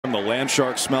The Land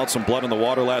Sharks smelled some blood in the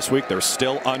water last week. They're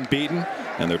still unbeaten,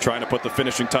 and they're trying to put the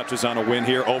finishing touches on a win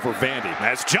here over Vandy.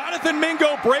 As Jonathan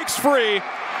Mingo breaks free,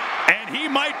 and he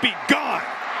might be gone.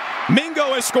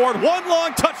 Mingo has scored one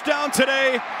long touchdown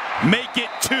today. Make it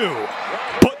two.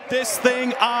 Put this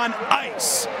thing on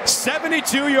ice.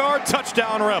 72-yard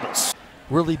touchdown, Rebels.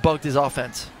 Really bugged his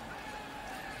offense.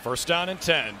 First down and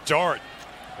 10. Dart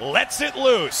lets it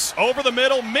loose. Over the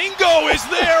middle. Mingo is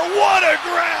there. What a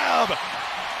grab.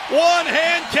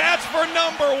 One-hand catch for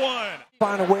 #1.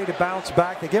 Find a way to bounce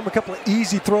back. They give him a couple of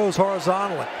easy throws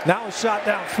horizontally. Now a shot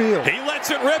downfield. He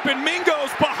lets it rip, and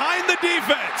Mingo's behind the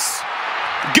defense.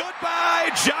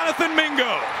 Goodbye, Jonathan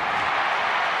Mingo.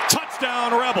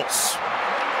 Touchdown, Rebels.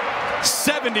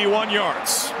 71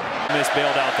 yards. Miss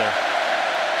bailed out there.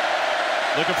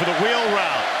 Looking for the wheel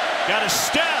route. Got a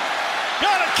step.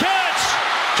 Got a catch.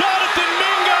 Jonathan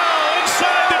Mingo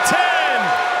inside the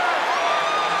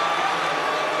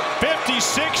 10.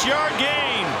 56-yard gain.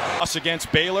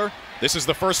 Against Baylor. This is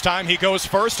the first time he goes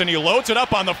first, and he loads it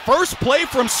up on the first play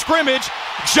from scrimmage.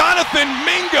 Jonathan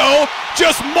Mingo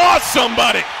just mossed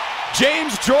somebody.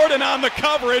 James Jordan on the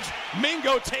coverage.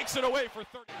 Mingo takes it away for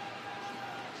 30.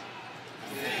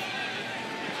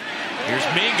 Here's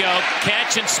Mingo,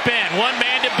 catch and spin. One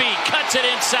man to beat, cuts it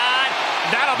inside.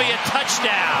 That'll be a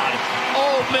touchdown.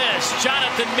 Ole Miss,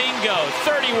 Jonathan Mingo,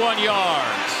 31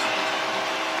 yards.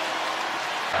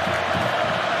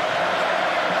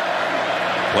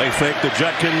 Play fake to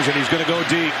Judkins, and he's going to go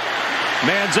deep.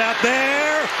 Man's out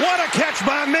there. What a catch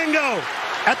by Mingo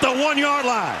at the 1-yard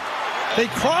line. They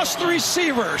cross the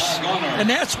receivers, and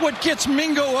that's what gets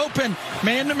Mingo open.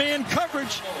 Man-to-man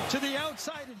coverage to the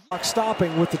outside.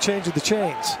 Stopping with the change of the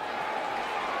chains.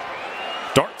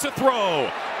 Dart to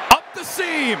throw. Up the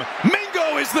seam.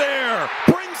 Mingo is there.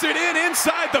 Brings it in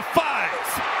inside the 5.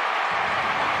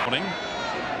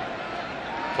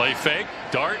 Play fake.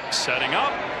 Dart setting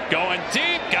up. Going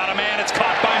deep. Got a man. It's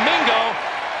caught by Mingo.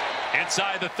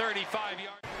 Inside the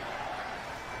 35-yard.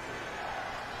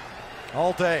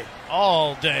 All day.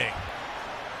 All day.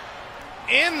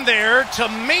 In there to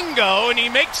Mingo, and he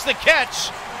makes the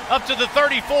catch up to the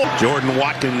 34. Jordan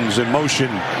Watkins in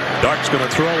motion. Dart's going to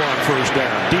throw on first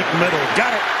down. Deep middle.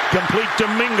 Got it. Complete to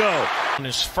Mingo. In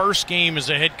his first game as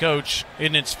a head coach,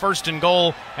 in its first and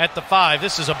goal at the 5.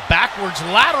 This is a backwards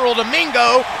lateral to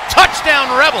Mingo.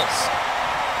 Touchdown, Rebels.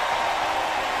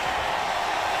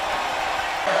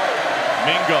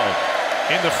 Mingo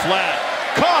in the flat.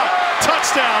 Caught.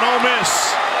 Touchdown, Ole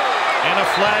Miss. And a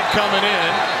flag coming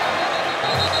in.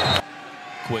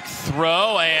 Quick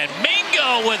throw, and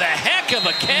Mingo with a heck of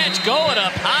a catch going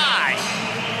up high.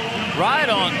 Right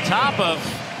on top of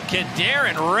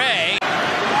Kadarian Ray.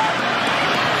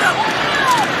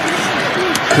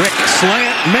 Quick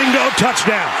slant. Mingo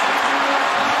touchdown.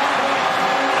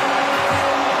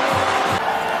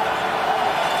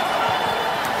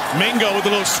 Mingo with a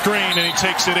little screen, and he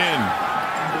takes it in.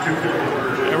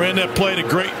 They ran that play to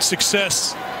great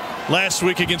success last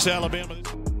week against Alabama.